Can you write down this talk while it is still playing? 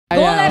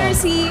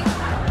letter C.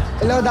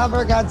 Hello,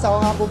 Dapper Cats. Ako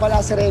nga po pala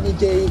si Rene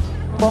J.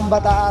 From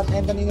Bataan.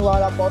 And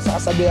naniniwala po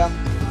sa kasabihang,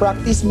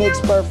 practice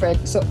makes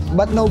perfect, so,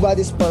 but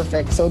nobody's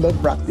perfect, so don't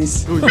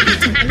practice.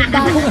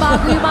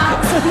 Bagong-bago yung mga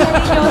kasabihan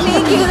ninyo.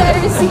 Thank you,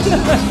 letter C.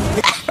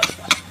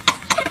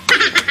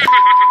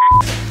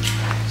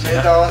 So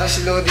ito ako na si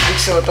Lodi Big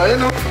Soto.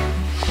 Ayun o.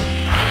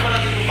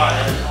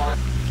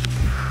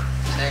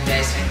 So yun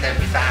guys, may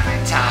interview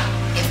namin sa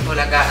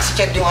Bulaga. Si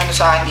Chad yung ano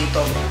sa akin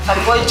dito. Sabi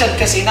ko, yung Chad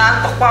kasi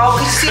naantok pa ako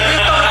kasi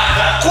ito.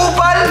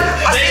 Kupal!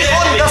 As in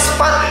on the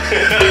spot.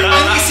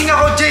 Gising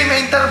ako, Jay,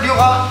 may interview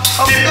ka.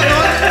 Sabi ko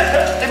nun.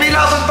 May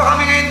laban pa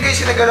kami ngayon guys.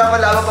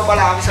 Nagalaman-laban pa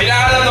pala kami sa...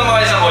 Pinaalam naman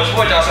kayo sa coach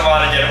mo at sa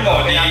manager mo.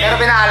 Pero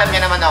pinaalam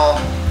niya naman ako.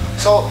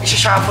 So,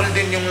 isi-shuffle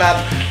din yung lab.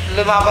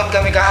 Lumaban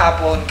kami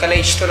kahapon.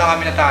 Kala-H2 lang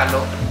kami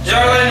natalo. Sure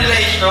ba nila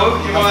H2?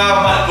 Yung mga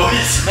bad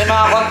boys? May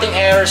mga konting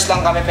errors lang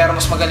kami pero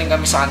mas magaling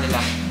kami sa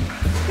kanila.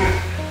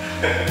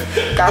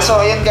 Kaso,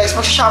 ayun guys,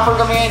 mag-shuffle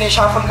kami ngayon eh.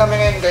 Shuffle kami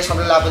ngayon guys,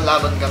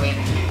 maglalaban-laban kami.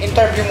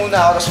 Interview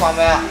muna ako, tapos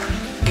mamaya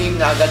game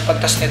na agad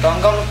pagtas nito.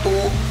 Hanggang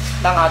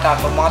 2 lang ata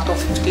po, mga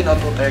 2:15 o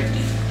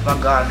 2:30.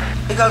 Mag-ano.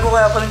 Gago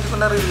kaya pala hindi ko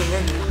narinig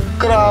eh.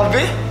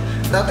 Grabe!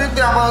 Dati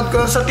pinapanood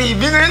ko lang sa TV,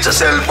 ngayon sa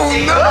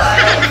cellphone na.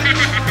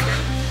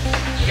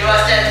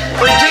 Iwas dyan.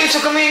 Uy, James,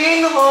 huwag kami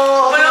ngayon ako.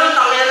 Walang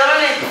takya naman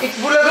eh.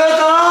 Bulaga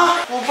to ha!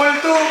 Upal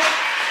to.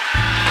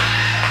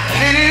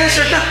 Hindi,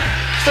 start na.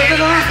 Start na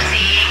lang.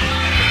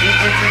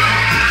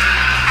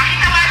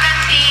 Tawagan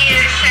si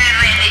Sir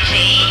Rene J.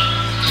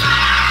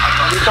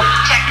 Dito.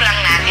 Check lang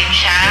natin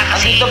siya.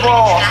 Kasi Andito po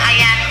ako.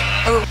 ayan.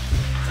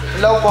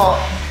 Hello po.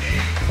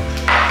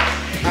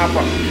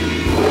 Apo.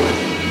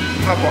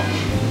 Apo.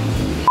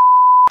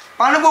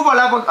 Paano po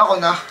pala pag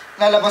ako na?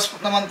 Lalabas po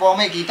naman po ako,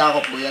 may kita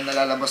ko po yan.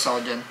 Nalalabas ako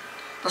dyan.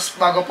 Tapos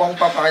bago po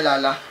akong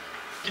papakilala.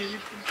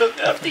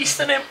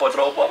 Artista na yung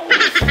potropa ko.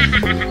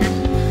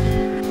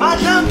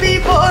 Madlang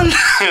people!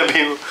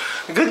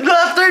 Good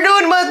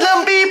afternoon,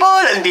 madlang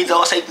people!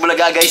 Andito ako sa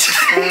Bulaga, guys.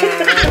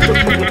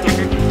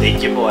 Thank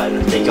you po,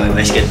 Thank you,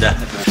 Vice Ganda.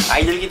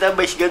 Idol kita,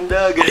 Vice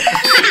Ganda.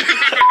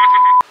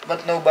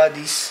 But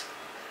nobody's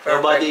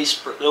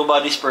perfect.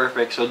 Nobody's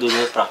perfect, so do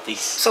not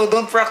practice. So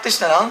don't practice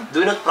na lang?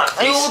 Do not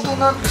practice. Ayoko, do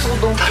not. So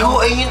don't.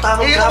 Ayun yung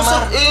tamang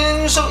grammar.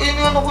 Yun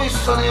ano ko eh.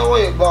 Sanay ako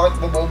eh. Bakit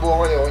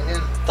mabobo kayo?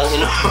 Yan.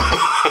 Tangino.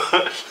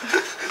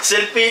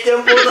 Selfie yan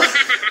po.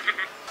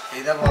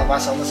 Hindi na,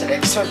 makapasok mo sa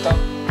lecture to.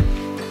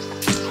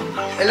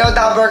 Hello,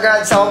 Dapper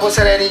Cats. Ako po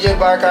si Rene J.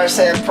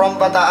 Barcarse from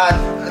Bataan.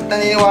 At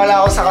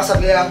naniniwala ako sa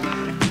kasabihang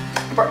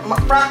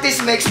practice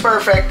makes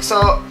perfect,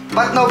 so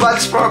but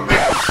nobody's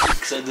perfect.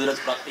 So do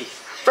not practice.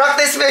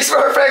 Practice makes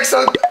perfect,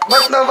 so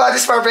but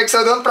nobody's perfect,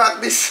 so don't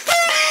practice.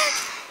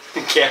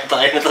 Kaya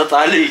tayo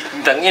natatalo eh.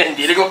 Tangin,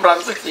 hindi ko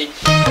practice eh.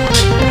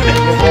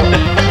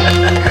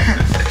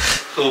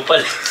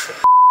 Kupal.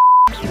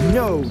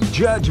 No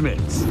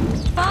judgments.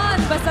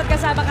 Fun! Basta't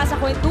kasama ka sa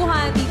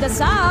kwentuhan dito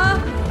sa...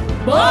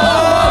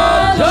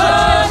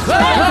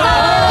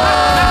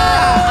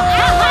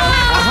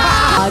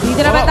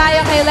 Dito naman tayo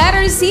kay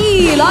letter C.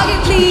 Login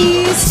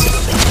please!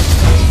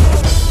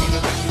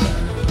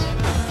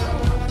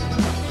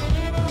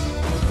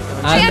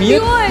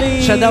 Unmute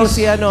please! Siya daw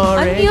si ano,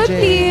 Unmute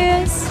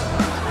please!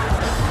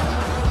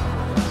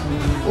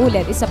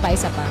 Ulit, isa pa.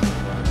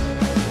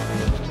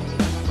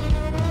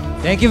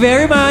 Thank you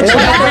very much!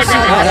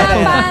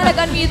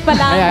 Nag-unmute pa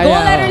lang. Go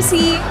letter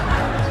C!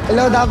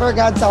 Hello, Dapper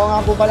Cats. Ako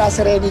nga po pala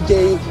si Rene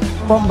J.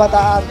 From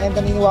Bataan. And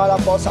naniniwala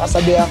po sa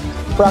kasabihang,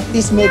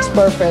 practice makes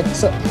perfect,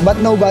 so,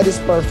 but nobody's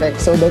perfect,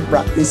 so don't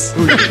practice.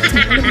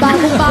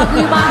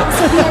 Bagong-bago yung mga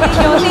kasabihan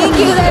ninyo. Thank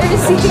you, letter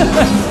C!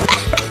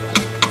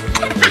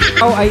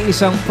 Ikaw ay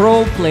isang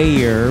pro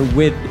player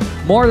with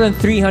more than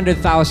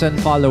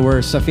 300,000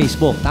 followers sa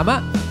Facebook.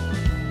 Tama?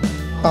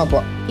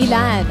 Apo.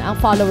 Ilan ang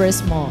followers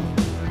mo?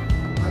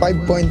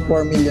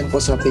 5.4 million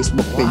po sa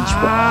Facebook page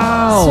po.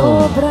 Wow!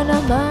 Sobra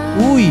naman.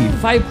 Uy,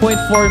 5.4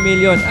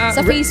 million.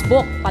 Sa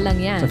Facebook pa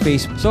lang yan. Sa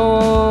Facebook. So,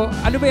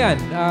 ano ba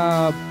yan?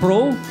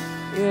 Pro?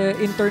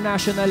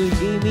 International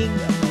gaming?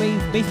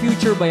 May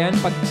future ba yan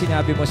pag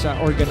sinabi mo sa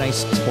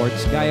organized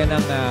sports? Gaya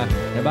ng,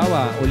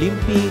 nabawa,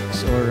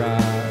 Olympics or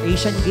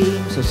Asian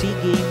Games o SEA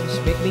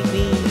Games?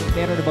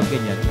 Meron na bang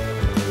ganyan?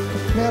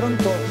 Meron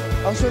po.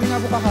 Actually nga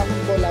po kahapon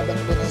po laban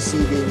po ng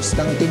SEA Games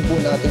ng team po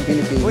natin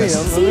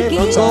Pilipinas. SEA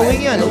Games?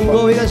 Ongoing yan.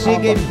 Ongoing ang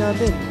SEA Games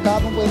natin.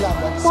 Kahapon po yung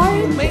laban.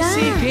 May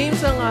SEA Games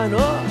ang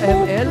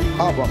ML?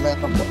 Opo,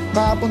 meron po.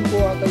 Kahapon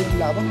po ata yung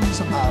laban ng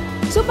isang araw.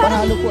 So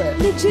parang Panalo po eh.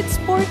 legit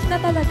sport na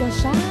talaga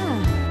siya.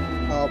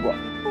 Opo.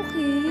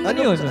 Okay. Ano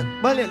yun?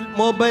 Bale,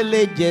 Mobile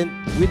Legend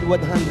with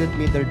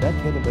 100-meter dash.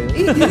 Gano'n ba yun?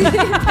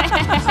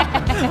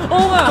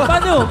 Oo nga,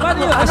 paano yun?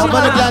 Ano ba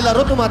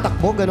naglalaro?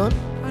 Tumatakbo?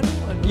 Gano'n?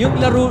 Yung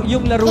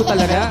laro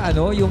talaga,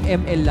 yung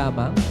ML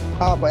lamang?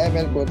 Opo,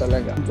 ML po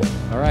talaga.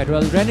 Alright,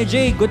 well, Rene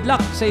J, good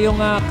luck sa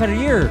iyong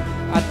career.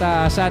 At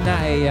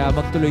sana ay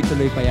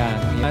magtuloy-tuloy pa yan.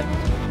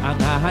 Ang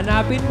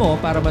hahanapin mo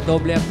para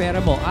madoble ang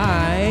pera mo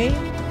ay...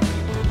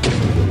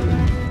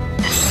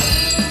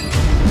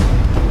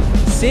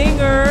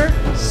 singer,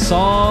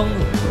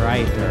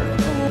 songwriter.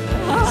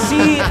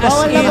 C as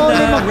in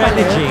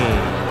Rene J.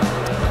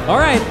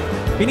 Alright.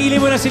 Pinili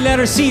mo na si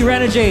letter C,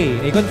 Rene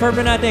J. I-confirm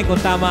na natin kung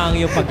tama ang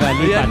iyong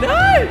paglipat.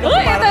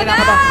 Uy, ito na!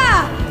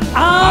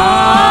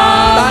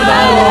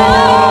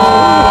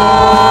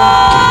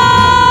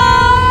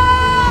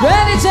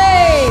 Rene J,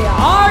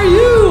 are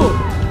you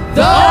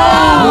the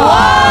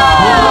one?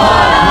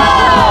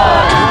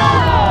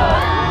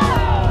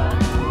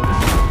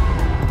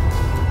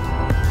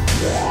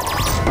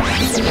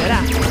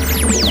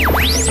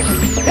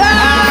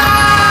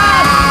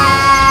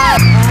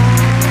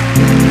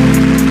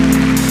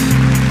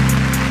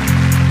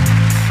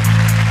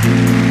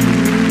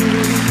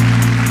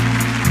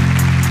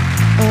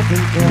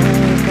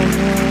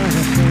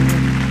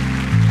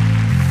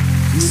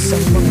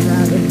 Isang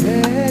mga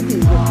gabi, di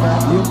ko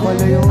tayo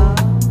palayo.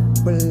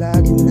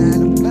 Palagi na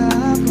lang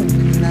ako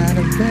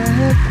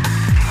nananabit.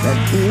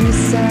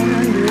 Nag-iisang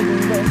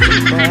lubong ba sa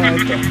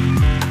kwarto.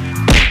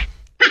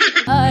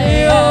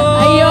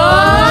 Ayun!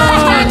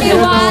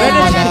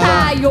 Naniwala na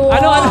tayo.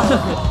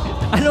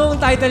 Anong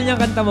title niyang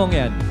kanta mong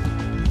yan?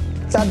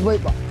 Sad boy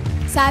po.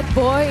 Sad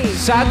boy.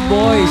 Sad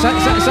Boy.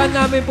 Saan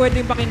namin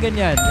pwedeng pakinggan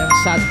yan? Yung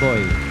Sad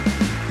Boy.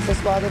 Sa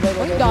Spotify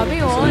po. Uy,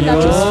 dami oh.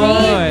 Dami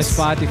streams.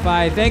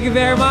 Spotify. Thank you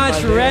very much,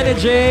 Rene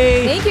J.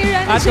 Thank you,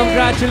 Rene J. At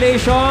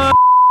congratulations.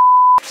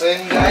 So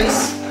yun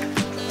guys,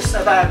 basta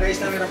tayo guys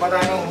na meron pa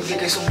tayo huli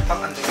guys umpang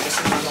andun kasi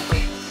manok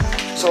eh.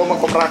 So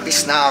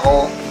magpapractice na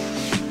ako.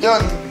 Yun,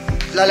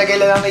 lalagay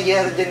lang ni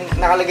Jer din,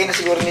 nakalagay na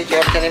siguro ni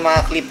Jer din yung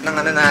mga clip ng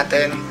ano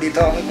natin.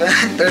 Dito ako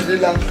mag-interview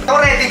lang. Ako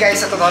ready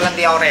guys, sa totoo lang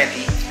di ako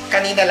ready.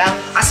 Kanina lang,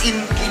 as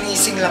in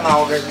kinising lang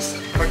ako guys.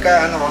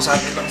 Pagka ano ko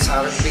sabi lang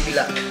sa akin,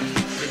 bigla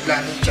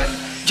nun dyan.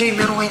 Jay,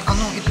 meron ngayon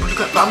ano,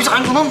 itbulga. Babi sa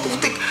akin ko nun,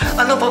 putik.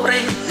 Ano pa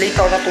pre? Late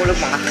ako natulog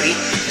mga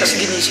 3. Tapos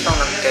ginising ako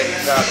ng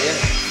 10. Grabe yan.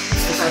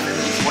 So sabi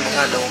mo, wala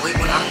nga daw. Wait,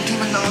 wala. Hindi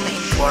man ako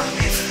na-inform.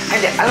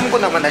 Ay, alam ko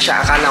naman na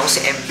siya. Akala ko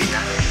si MB na.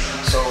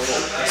 So,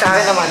 sa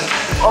akin naman,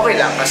 okay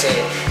lang kasi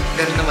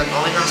ganun naman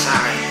okay lang sa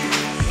akin.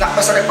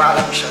 Basta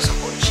nagpaalam siya sa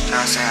coach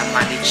na sa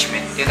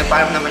management. Yun,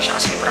 nagpaalam naman siya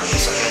kasi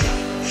practice agad.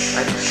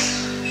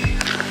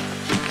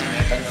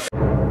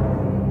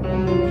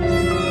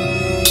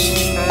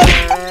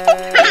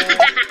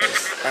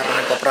 Parang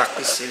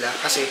nagpa-practice sila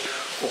kasi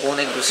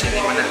kukunin ko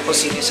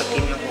sino sa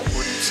team yung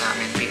kukunin sa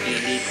amin,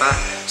 pipili pa.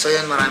 So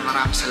yun, maraming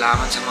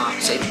salamat sa mga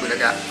sa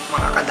Itbulaga,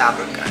 mga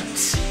ka-double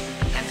guns.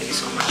 And thank you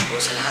so much po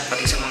sa lahat,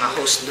 pati sa mga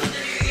host doon.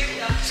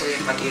 So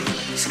yun, pati yung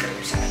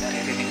nag-describe sa akin,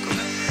 naririnig ko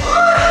na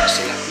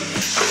sila.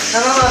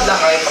 Nanonood lang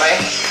kayo, pre?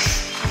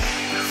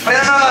 Pre,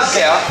 nanonood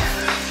kayo?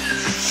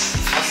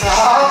 So,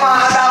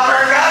 mga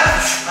double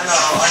guns! Ano?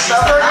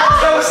 Double guns!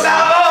 Close na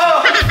ako!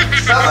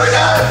 Double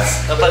guns!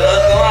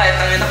 Napanood ko nga,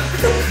 itangin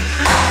ako.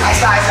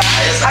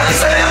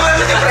 Artista na naman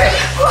ito, pre!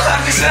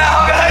 Artista na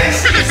ako, guys!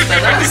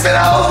 Artista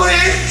na ako,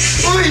 pre!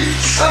 Uy!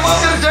 Ang mga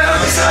sir dyan,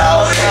 artista na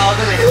ako, pre!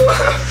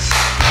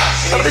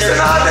 Artista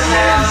na ako,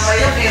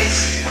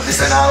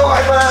 artista na ako,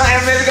 kahit wala ng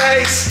ML,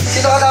 guys!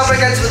 Sino ka double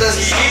guns mo doon?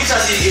 Games sa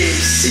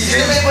games.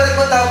 Sino may balik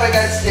mo double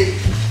guns, Dave?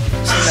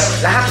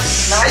 Lahat?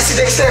 Ay, si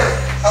Dexter!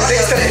 Si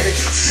Dexter!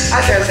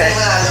 Ah, sir.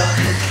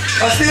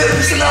 Kasi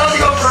artista na ako, di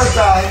ko front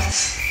tayo.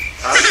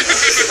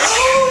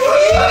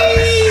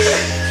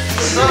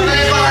 Ano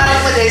yung pangarap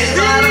mo, Jay? Yung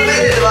pangarap mo,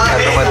 di ba?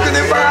 Natupad ko na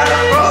yung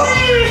pangarap ko.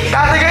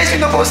 Dati guys,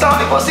 pinapost ako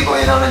ni Posting ko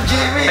yun ako ng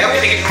Jimmy. Ayaw,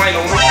 pinikit ko kayo.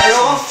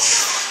 Ayoko.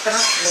 Tara.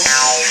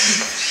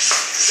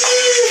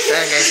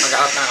 Ayan guys,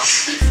 mag-out na ako.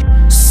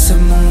 Sa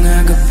mga